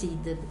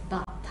superseded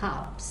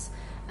bathtubs.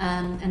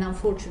 And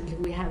unfortunately,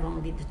 we have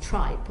only the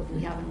tripod.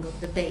 We haven't got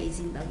the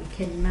basin, but we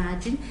can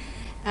imagine.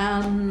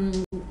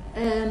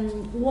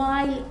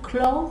 While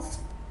clothes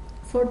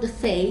for the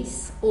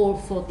face or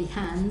for the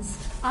hands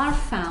are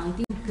found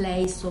in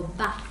place of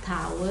bath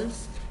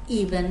towels,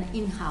 even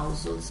in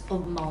households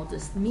of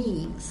modest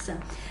means.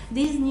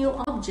 These new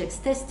objects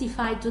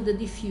testify to the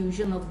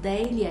diffusion of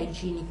daily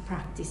hygienic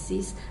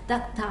practices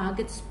that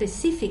target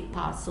specific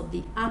parts of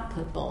the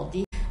upper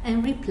body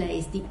and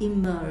replace the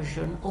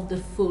immersion of the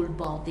full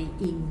body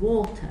in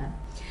water.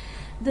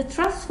 The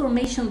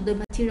transformation of the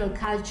material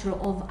culture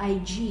of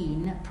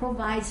hygiene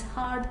provides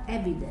hard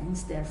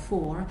evidence,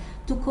 therefore,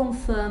 to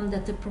confirm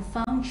that a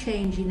profound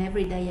change in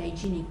everyday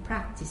hygienic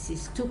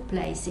practices took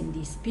place in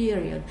this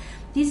period.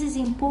 This is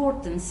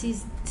important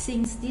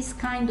since this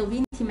kind of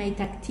intimate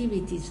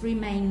activities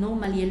remain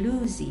normally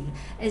elusive,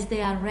 as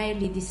they are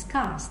rarely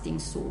discussed in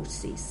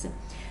sources.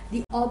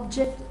 The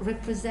object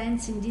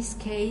represents, in this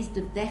case,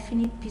 the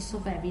definite piece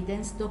of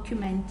evidence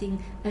documenting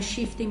a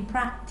shift in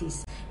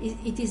practice.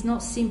 It is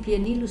not simply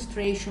an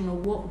illustration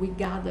of what we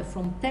gather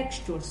from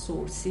textual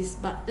sources,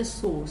 but a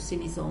source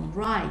in its own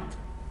right.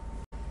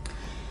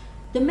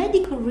 The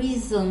medical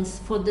reasons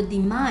for the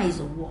demise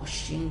of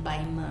washing by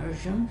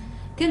immersion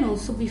can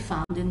also be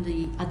found in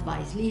the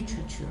advice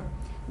literature.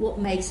 What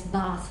makes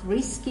bath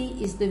risky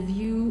is the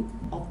view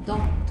of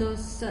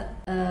doctors.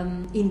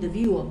 In the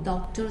view of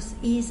doctors,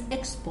 is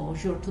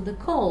exposure to the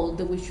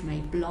cold, which may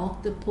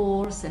block the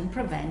pores and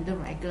prevent the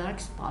regular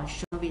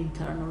expulsion of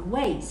internal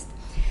waste.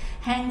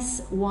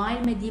 Hence,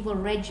 while medieval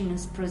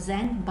regimens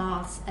present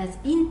baths as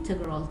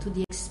integral to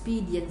the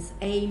expedients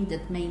aimed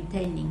at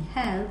maintaining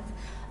health,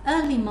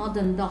 early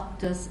modern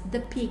doctors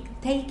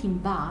depict taking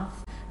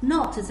bath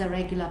not as a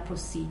regular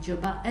procedure,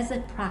 but as a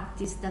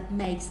practice that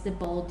makes the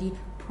body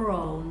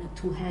prone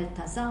to health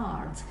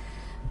hazards.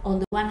 On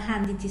the one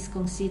hand, it is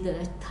considered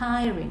a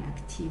tiring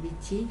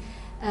activity,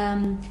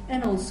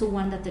 and also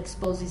one that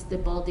exposes the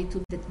body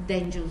to the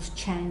dangerous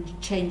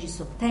changes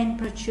of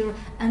temperature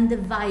and the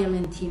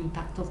violent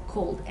impact of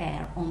cold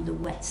air on the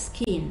wet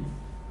skin.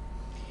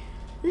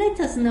 Let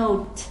us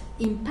note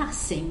in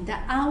passing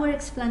that our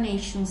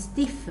explanations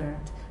differ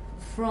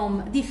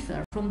from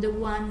the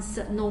ones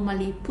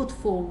normally put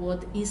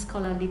forward in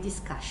scholarly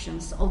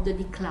discussions of the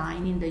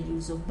decline in the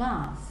use of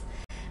baths.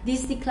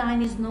 This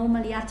decline is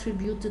normally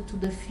attributed to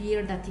the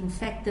fear that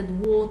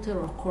infected water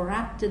or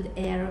corrupted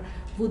air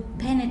would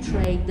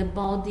penetrate the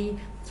body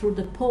through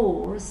the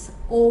pores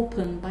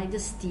opened by the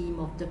steam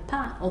of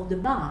the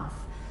bath.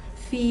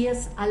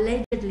 Fears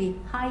allegedly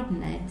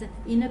heightened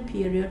in a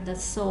period that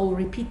saw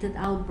repeated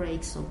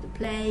outbreaks of the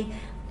plague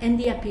and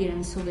the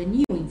appearance of a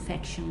new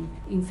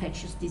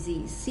infectious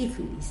disease,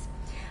 syphilis.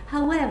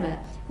 However,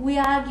 we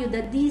argue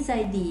that this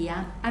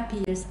idea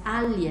appears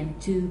alien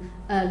to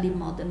early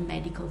modern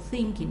medical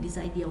thinking, this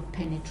idea of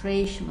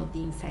penetration of the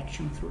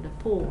infection through the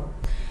pore.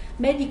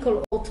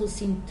 Medical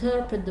authors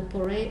interpret the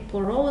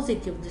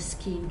porosity of the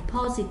skin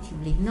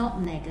positively,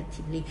 not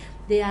negatively.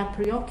 They are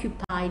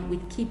preoccupied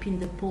with keeping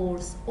the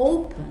pores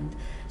opened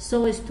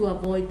so as to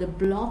avoid the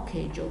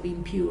blockage of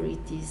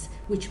impurities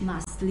which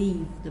must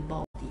leave the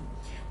body.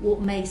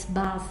 What makes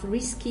bath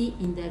risky,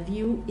 in their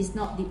view, is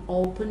not the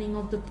opening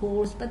of the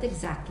pores, but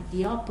exactly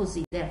the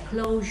opposite, their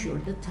closure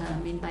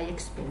determined by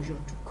exposure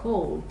to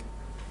cold.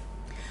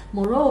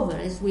 Moreover,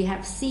 as we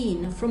have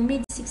seen, from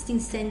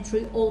mid-16th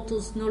century,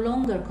 authors no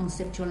longer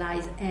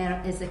conceptualize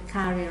air as a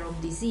carrier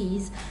of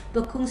disease,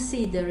 but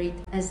consider it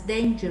as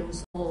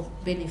dangerous or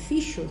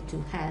beneficial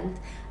to health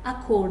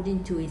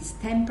according to its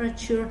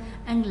temperature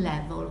and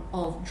level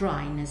of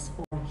dryness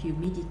or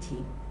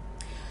humidity.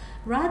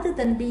 Rather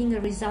than being a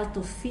result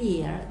of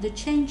fear, the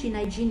change in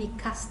hygienic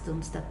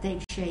customs that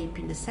take shape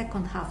in the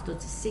second half of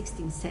the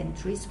 16th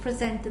century is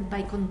presented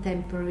by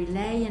contemporary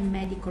lay and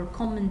medical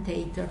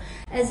commentator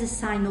as a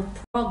sign of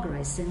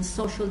progress and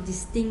social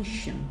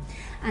distinction.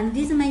 And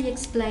this may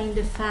explain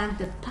the fact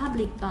that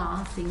public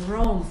baths in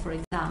Rome, for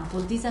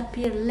example,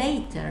 disappear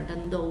later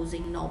than those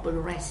in noble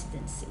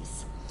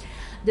residences.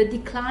 The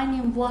decline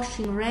in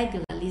washing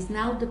regularly is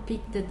now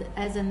depicted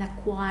as an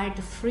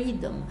acquired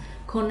freedom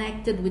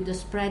connected with the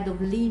spread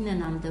of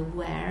linen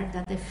underwear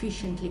that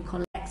efficiently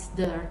collects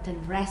dirt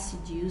and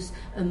residues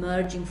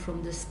emerging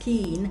from the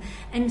skin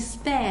and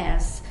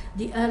spares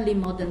the early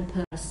modern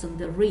person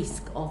the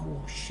risk of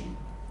washing.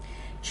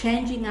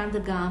 Changing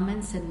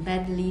undergarments and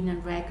bed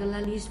linen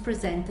regularly is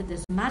presented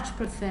as much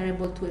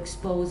preferable to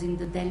exposing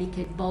the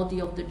delicate body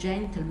of the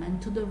gentleman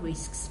to the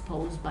risks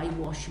posed by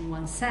washing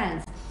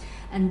oneself.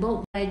 And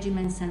both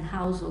regiments and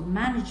household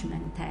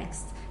management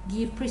texts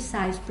give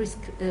precise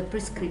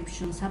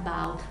prescriptions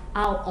about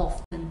how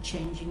often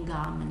changing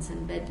garments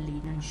and bed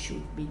linen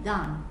should be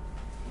done.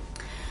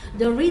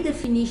 The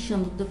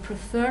redefinition of the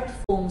preferred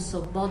forms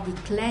of body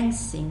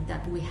cleansing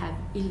that we have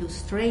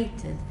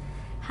illustrated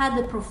had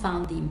a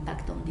profound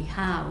impact on the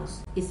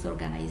house, its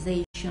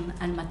organization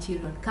and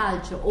material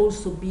culture,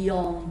 also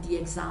beyond the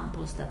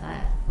examples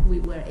that we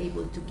were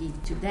able to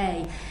give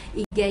today.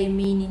 It gave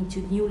meaning to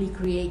newly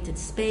created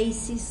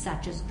spaces,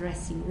 such as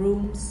dressing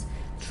rooms,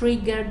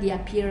 triggered the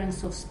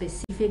appearance of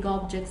specific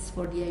objects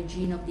for the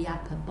hygiene of the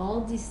upper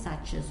body,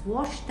 such as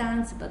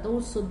washstands, but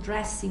also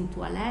dressing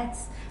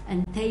toilettes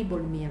and table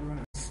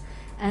mirrors,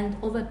 and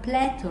of a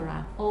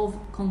plethora of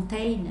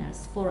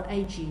containers for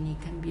hygienic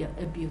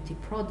and beauty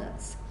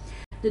products.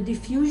 The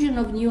diffusion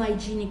of new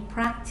hygienic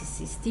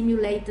practices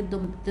stimulated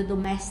the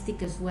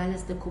domestic as well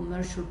as the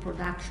commercial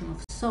production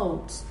of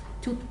soaps,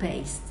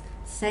 toothpaste,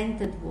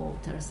 scented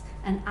waters,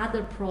 and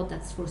other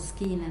products for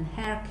skin and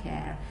hair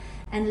care,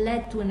 and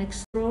led to an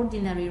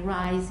extraordinary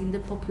rise in the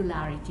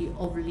popularity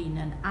of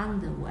linen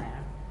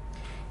underwear.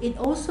 It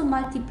also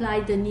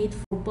multiplied the need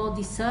for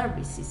body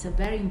services, a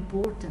very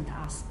important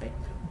aspect,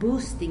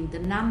 boosting the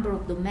number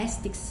of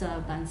domestic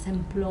servants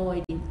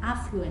employed in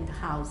affluent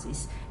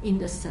houses in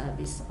the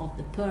service of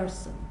the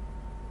person.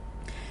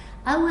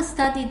 Our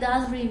study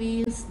thus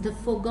reveals the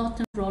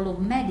forgotten role of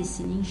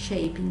medicine in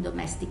shaping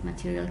domestic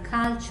material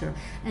culture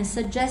and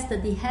suggests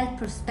that the health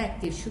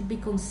perspective should be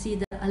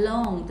considered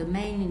along the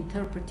main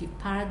interpretive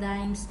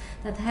paradigms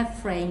that have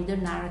framed the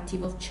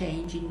narrative of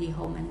change in the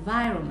home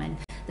environment,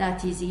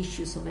 that is,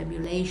 issues of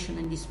emulation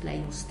and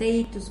display of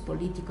status,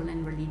 political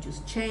and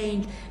religious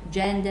change,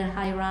 gender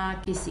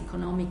hierarchies,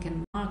 economic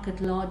and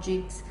market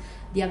logics,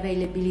 the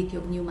availability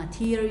of new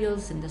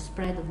materials and the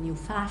spread of new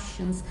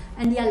fashions,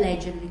 and the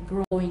allegedly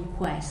growing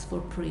quest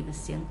for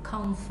privacy and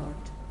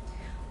comfort.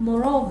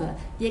 Moreover,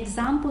 the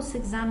examples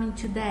examined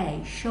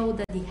today show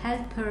that the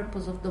health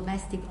purpose of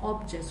domestic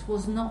objects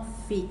was not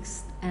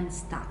fixed and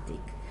static.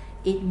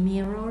 It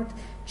mirrored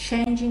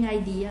changing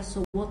ideas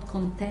of what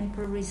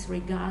contemporaries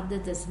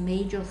regarded as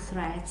major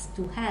threats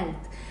to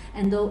health.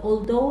 And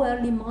although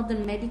early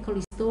modern medical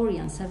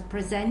historians have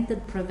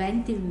presented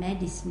preventive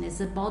medicine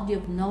as a body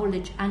of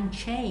knowledge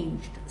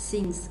unchanged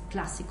since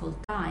classical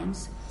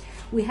times,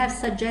 we have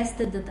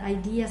suggested that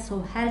ideas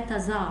of health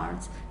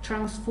hazards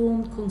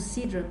transformed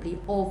considerably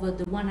over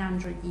the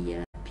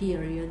 100-year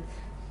period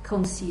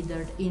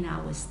considered in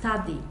our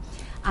study.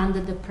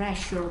 Under the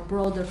pressure of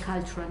broader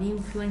cultural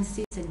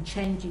influences and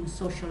changing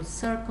social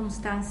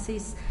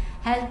circumstances,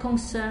 health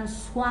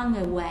concerns swung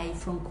away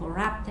from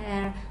corrupt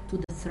air to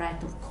the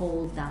threat of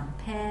cold,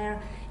 damp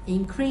air.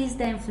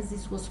 Increased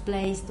emphasis was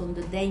placed on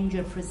the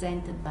danger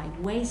presented by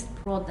waste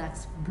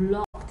products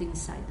blocked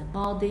inside the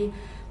body.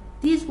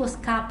 This was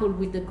coupled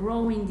with the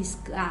growing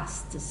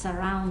disgust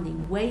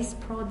surrounding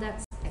waste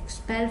products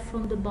expelled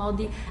from the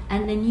body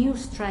and the new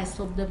stress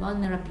of the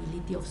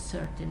vulnerability of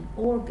certain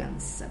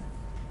organs.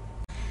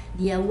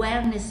 The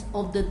awareness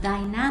of the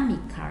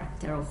dynamic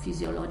character of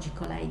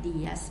physiological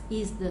ideas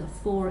is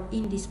therefore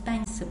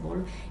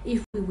indispensable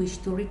if we wish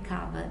to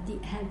recover the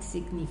health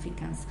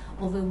significance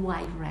of a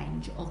wide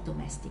range of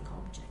domestic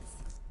objects.